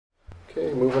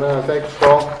Okay, moving on. Thank you,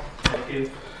 Paul. Thank you.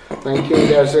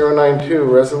 19-092,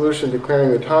 resolution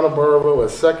declaring the town of Burrillville a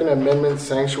Second Amendment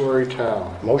sanctuary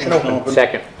town. Motion open.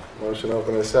 Second. Motion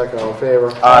open and second. All in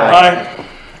favor? Aye.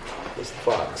 Mr.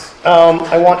 Fox.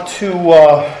 I want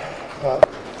to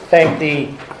thank the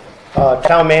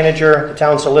town manager, the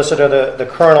town solicitor, the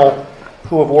colonel,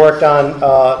 who have worked on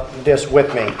this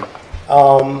with me.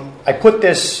 I put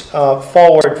this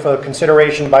forward for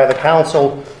consideration by the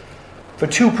council for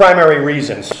two primary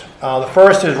reasons. The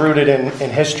first is rooted in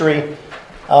history.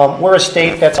 We're a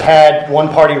state that's had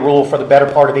one-party rule for the better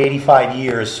part of 85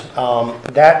 years.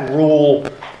 That rule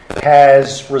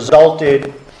has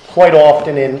resulted quite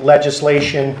often in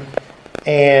legislation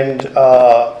and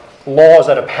laws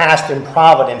that are passed in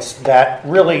Providence that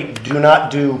really do not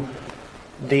do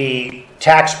the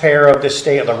taxpayer of this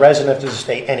state or the resident of this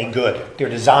state any good. They're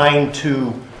designed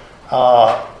to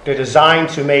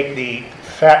make the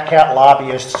fat cat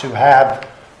lobbyists who have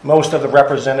most of the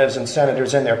representatives and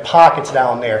senators in their pockets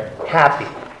down there happy.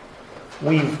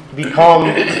 We've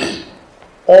become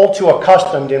all too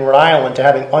accustomed in Rhode Island to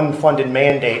having unfunded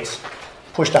mandates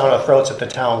pushed down our throats at the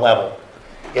town level.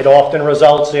 It often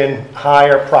results in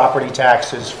higher property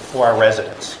taxes for our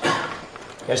residents.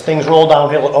 As things roll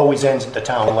downhill, it always ends at the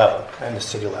town level and the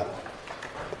city level.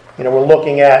 You know, we're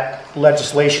looking at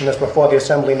legislation that's before the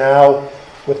Assembly now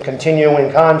with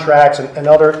continuing contracts and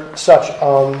other such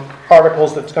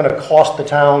articles that's going to cost the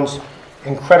towns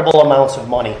incredible amounts of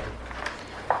money.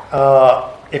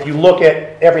 If you look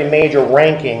at every major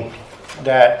ranking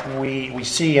that we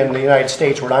see in the United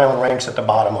States, Rhode Island ranks at the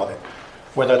bottom of it.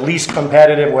 We're the least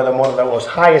competitive, we're one of the most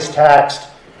highest taxed,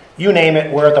 you name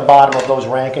it, we're at the bottom of those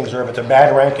rankings, or if it's a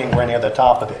bad ranking, we're near the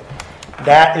top of it.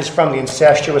 That is from the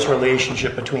incestuous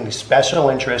relationship between the special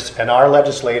interests and our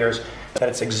legislators that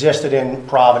it's existed in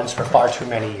Providence for far too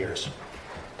many years.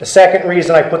 The second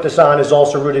reason I put this on is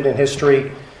also rooted in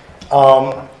history.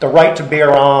 The right to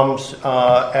bear arms,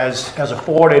 as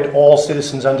afforded all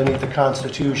citizens underneath the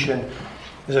Constitution,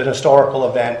 is an historical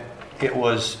event. It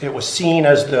was seen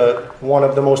as one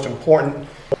of the most important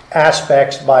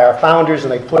aspects by our founders,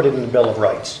 and they put it in the Bill of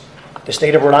Rights. The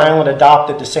state of Rhode Island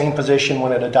adopted the same position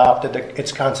when it adopted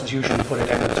its Constitution and put it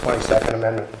in the 22nd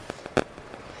Amendment.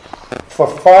 For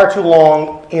far too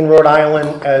long in Rhode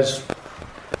Island, as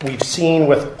we've seen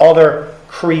with other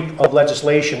creep of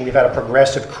legislation, we've had a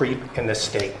progressive creep in this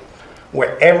state,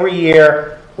 where every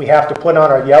year we have to put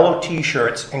on our yellow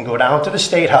t-shirts and go down to the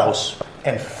State House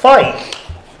and fight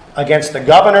against the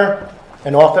governor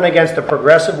and often against the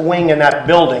progressive wing in that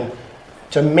building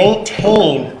to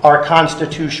maintain our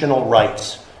constitutional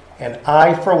rights. And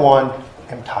I, for one,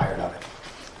 am tired of it.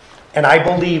 And I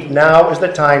believe now is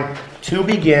the time to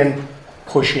begin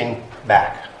pushing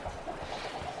back.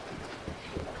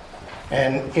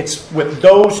 And it's with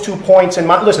those 2 points in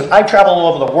mind. Listen, I travel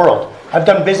all over the world. I've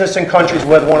done business in countries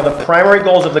where one of the primary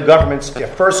goals of the governments, their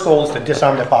first goal is to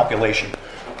disarm their population.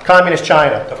 Communist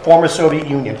China, the former Soviet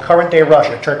Union, current-day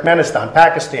Russia, Turkmenistan,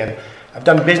 Pakistan. I've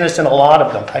done business in a lot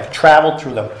of them. I've traveled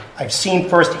through them. I've seen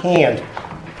firsthand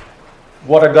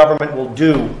what a government will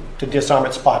do to disarm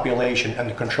its population and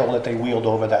the control that they wield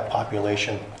over that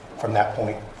population from that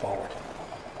point forward.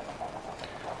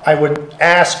 I would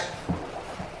ask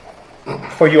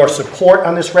for your support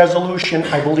on this resolution.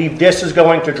 I believe this is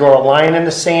going to draw a line in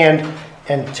the sand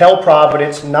and tell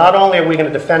Providence, not only are we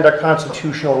going to defend our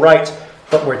constitutional rights,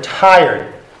 but we're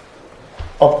tired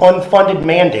of unfunded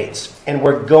mandates, and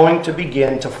we're going to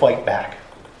begin to fight back.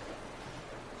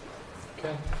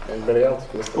 Okay. Anybody else?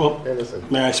 Mr. Anderson.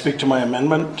 May I speak to my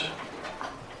amendment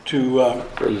to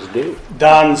Please do.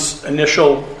 Don's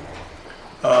initial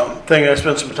thing I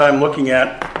spent some time looking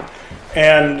at,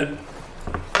 and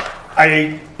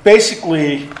I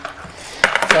basically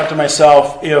thought to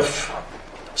myself, if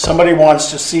somebody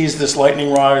wants to seize this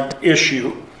lightning rod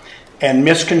issue and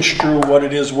misconstrue what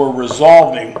it is we're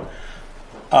resolving,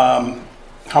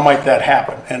 how might that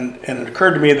happen? And it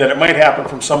occurred to me that it might happen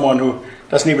from someone who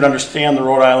doesn't even understand the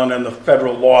Rhode Island and the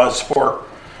federal laws for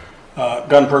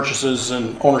gun purchases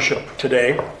and ownership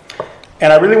today.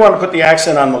 And I really want to put the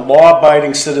accent on the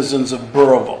law-abiding citizens of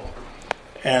Burrillville.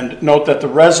 And note that the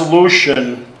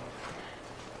resolution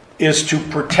is to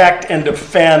protect and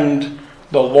defend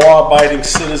the law-abiding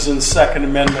citizens' Second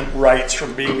Amendment rights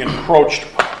from being encroached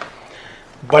upon.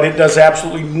 But it does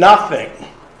absolutely nothing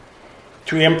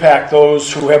to impact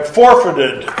those who have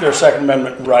forfeited their Second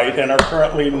Amendment right and are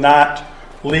currently not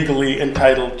legally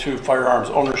entitled to firearms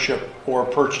ownership or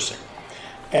purchasing.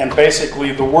 And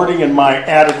basically the wording in my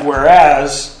added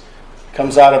whereas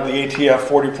comes out of the ATF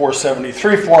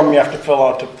 4473 form you have to fill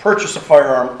out to purchase a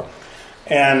firearm.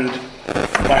 And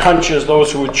My hunch is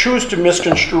those who would choose to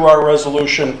misconstrue our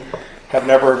resolution have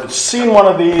never seen one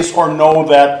of these or know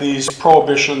that these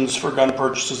prohibitions for gun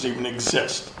purchases even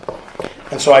exist.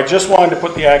 And so I just wanted to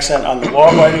put the accent on the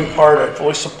law-abiding part. I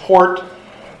fully support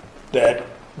that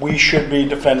we should be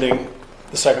defending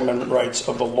the Second Amendment rights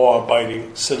of the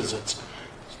law-abiding citizens.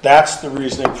 That's the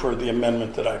reasoning for the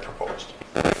amendment that I proposed.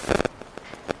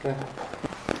 Okay.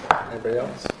 Anybody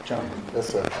else? John. Yes,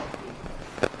 sir.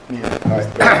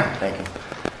 Thank you.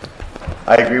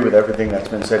 I agree with everything that's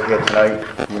been said here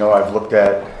tonight. You know, I've looked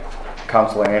at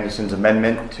Councilor Anderson's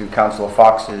amendment to Councilor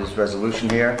Fox's resolution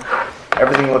here.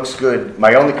 Everything looks good.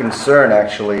 My only concern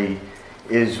actually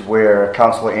is where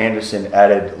Councilor Anderson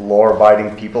added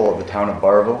law-abiding people of the town of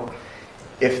Burrillville.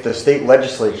 If the state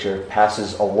legislature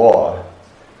passes a law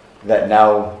that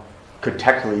now could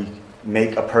technically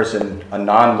make a person a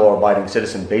non-law-abiding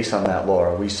citizen based on that law,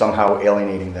 are we somehow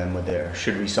alienating them with there?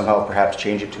 Should we somehow perhaps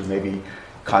change it to maybe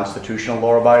constitutional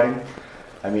law-abiding?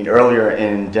 I mean, earlier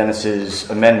in Dennis's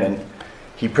amendment,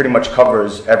 he pretty much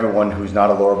covers everyone who's not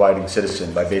a law-abiding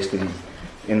citizen by basically,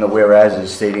 in the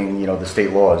whereas, stating, you know, the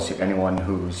state laws, anyone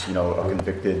who's, you know, a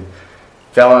convicted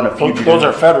felon, a fugitive. Those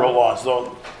are federal laws,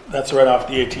 though. That's right off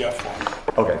the ATF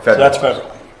law. Okay, federal. So that's laws.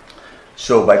 federal.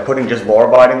 So by putting just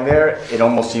law-abiding there, it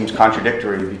almost seems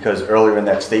contradictory because earlier in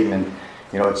that statement,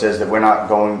 you know, it says that we're not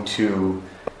going to,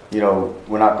 you know,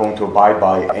 we're not going to abide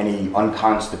by any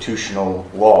unconstitutional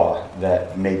law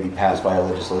that may be passed by a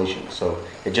legislation. So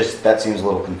it just, that seems a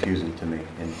little confusing to me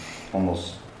and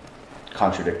almost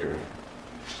contradictory.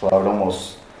 So I would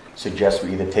almost suggest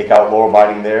we either take out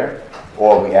law-abiding there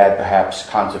or we add perhaps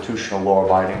constitutional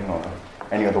law-abiding or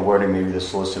any other wording maybe the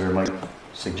solicitor might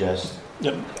suggest.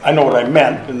 Yeah, I know what I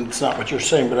meant, and it's not what you're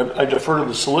saying, but I defer to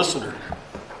the solicitor.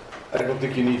 I don't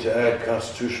think you need to add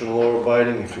constitutional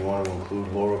law-abiding. If you want to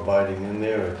include law-abiding in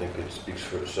there, I think it speaks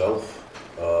for itself.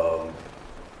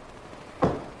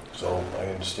 So I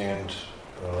understand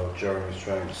what Jeremy's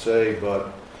trying to say,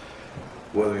 but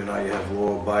whether or not you have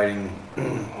law-abiding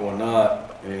or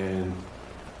not, and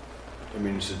I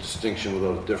mean, it's a distinction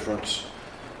without a difference.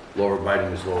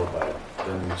 Law-abiding is law-abiding.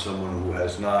 Then someone who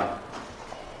has not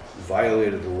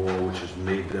violated the law, which has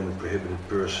made them a prohibited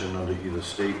person under either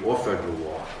state or federal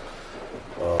law.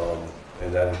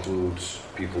 And that includes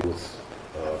people with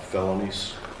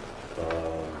felonies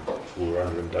who are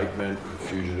under indictment,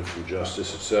 fugitive from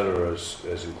justice, etc.,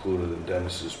 as included in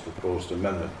Dennis's proposed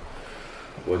amendment.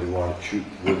 Whether you choose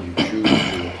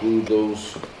to include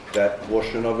that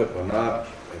portion of it or not,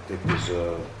 I think is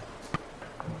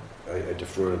I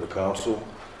defer to the council.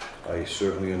 I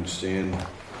certainly understand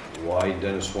why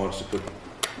Dennis wants to put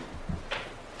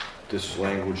this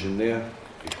language in there,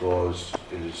 because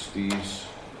it is these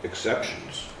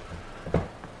exceptions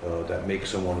that make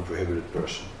someone a prohibited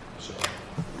person. So,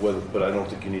 but I don't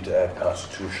think you need to add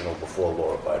constitutional before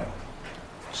law-abiding.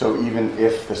 So even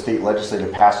if the state legislature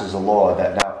passes a law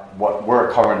that now what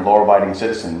we're current law-abiding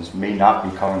citizens may not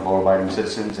be current law-abiding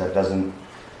citizens, that doesn't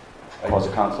cause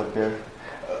a conflict there?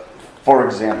 For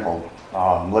example,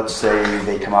 let's say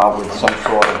they come out with some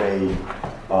sort of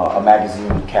a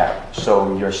magazine cap.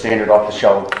 So your standard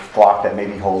off-the-shelf Glock that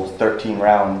maybe holds 13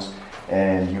 rounds,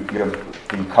 and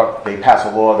they pass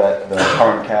a law that the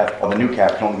current cap or the new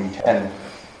cap can only be 10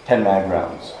 mag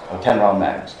rounds, or 10 round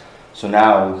mags. So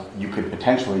now you could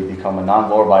potentially become a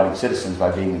non-law-abiding citizen by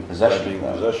being in possession of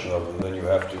them. Possession of them, then you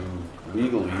have to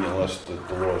legally, unless the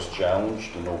law is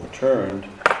challenged and overturned,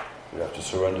 you have to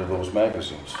surrender those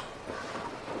magazines.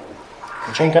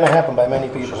 Which ain't gonna happen by many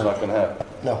Which people. is not going to happen.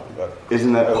 No. But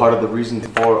Isn't that part of the reason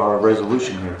for our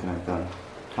resolution here tonight then,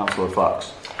 Councilor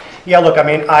Fox? Yeah, look, I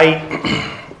mean, I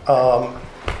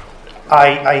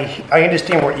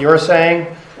understand what you're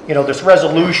saying. You know, this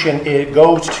resolution, it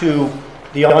goes to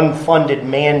the unfunded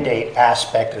mandate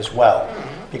aspect as well.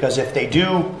 Because if they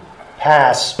do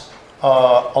pass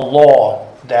a law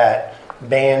that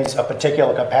bans a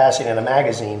particular capacity in a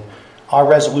magazine, our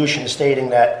resolution is stating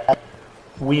that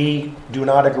we do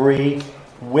not agree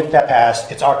with that pass.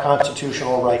 It's our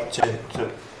constitutional right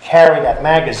to carry that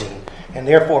magazine, and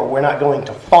therefore we're not going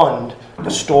to fund the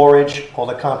storage or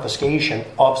the confiscation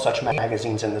of such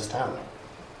magazines in this town.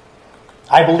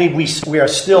 I believe we are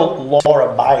still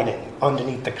law-abiding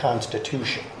underneath the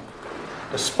Constitution,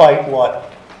 despite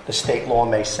what the state law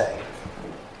may say.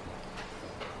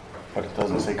 But it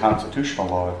doesn't say constitutional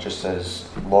law, it just says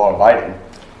law-abiding.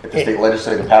 If the state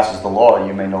legislature passes the law,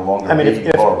 you may no longer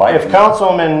be law-abiding. If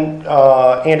Councilman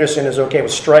Anderson is okay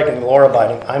with striking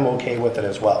law-abiding, I'm okay with it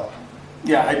as well.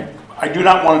 Yeah, I do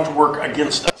not want it to work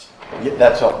against us. Yeah,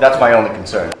 that's my only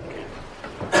concern.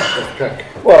 Okay.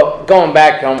 Well, going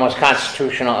back to almost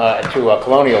constitutional,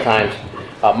 colonial times,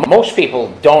 most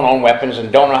people don't own weapons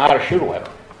and don't know how to shoot a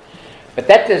weapon. But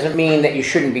that doesn't mean that you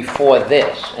shouldn't be for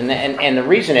this. And the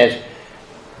reason is,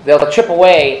 they'll chip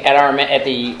away at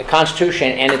the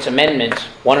Constitution and its amendments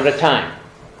one at a time.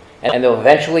 And they'll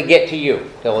eventually get to you.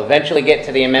 They'll eventually get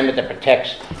to the amendment that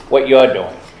protects what you're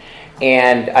doing.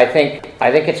 And I think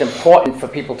it's important for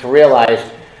people to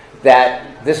realize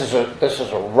that this is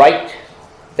a right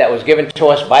that was given to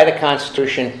us by the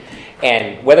Constitution,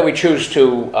 and whether we choose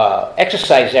to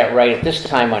exercise that right at this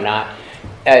time or not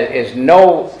is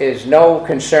no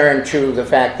concern to the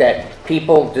fact that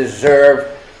people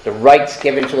deserve the rights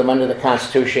given to them under the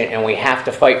Constitution, and we have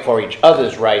to fight for each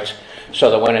other's rights so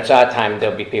that when it's our time,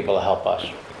 there'll be people to help us.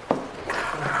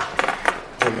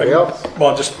 Anybody else?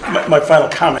 Well, just my final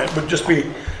comment would just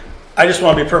be, I just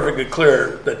want to be perfectly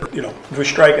clear that, you know, if we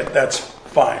strike it, that's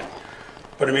fine.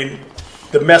 But I mean,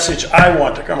 the message I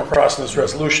want to come across in this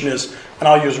resolution is, and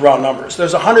I'll use round numbers,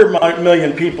 there's 100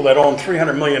 million people that own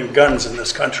 300 million guns in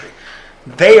this country.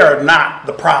 They are not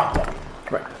the problem.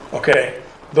 Right. Okay?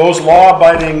 Those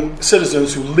law-abiding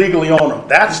citizens who legally own them,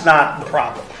 that's not the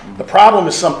problem. The problem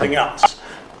is something else.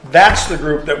 That's the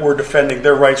group that we're defending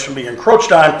their rights from being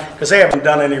encroached on, because they haven't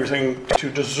done anything to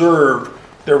deserve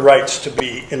their rights to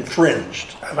be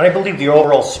infringed. And I believe the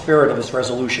overall spirit of this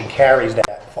resolution carries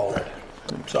that forward.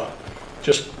 So,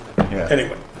 just, Yeah.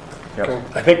 anyway, Yep.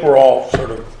 I think we're all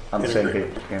sort of On the in same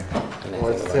agreement. page, yeah.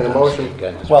 Well, let's entertain a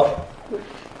motion. Well,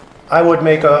 I would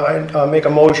make a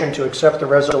motion to accept the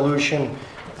resolution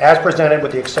as presented,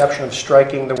 with the exception of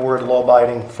striking the word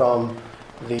law-abiding from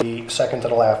the second to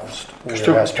the last. There's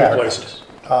whereas two paragraph. places.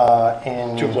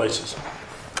 In Two places.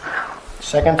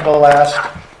 second to the last,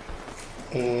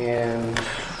 and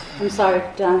I'm sorry,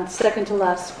 Don, second to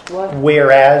last, what?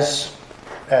 whereas,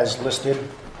 as listed.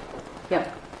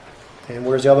 Yep. And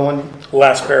where's the other one?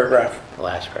 Last paragraph.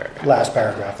 Last paragraph. Last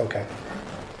paragraph, okay.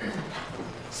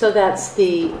 So that's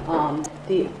the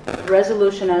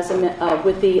resolution as,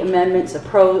 with the amendments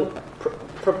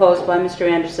proposed by Mr.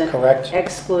 Anderson. Correct.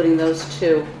 Excluding those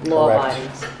two law Correct.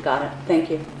 items. Got it, thank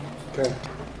you. Okay.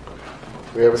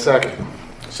 We have a second.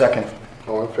 Second.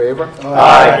 All in favor?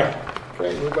 Aye.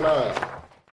 Okay, moving on.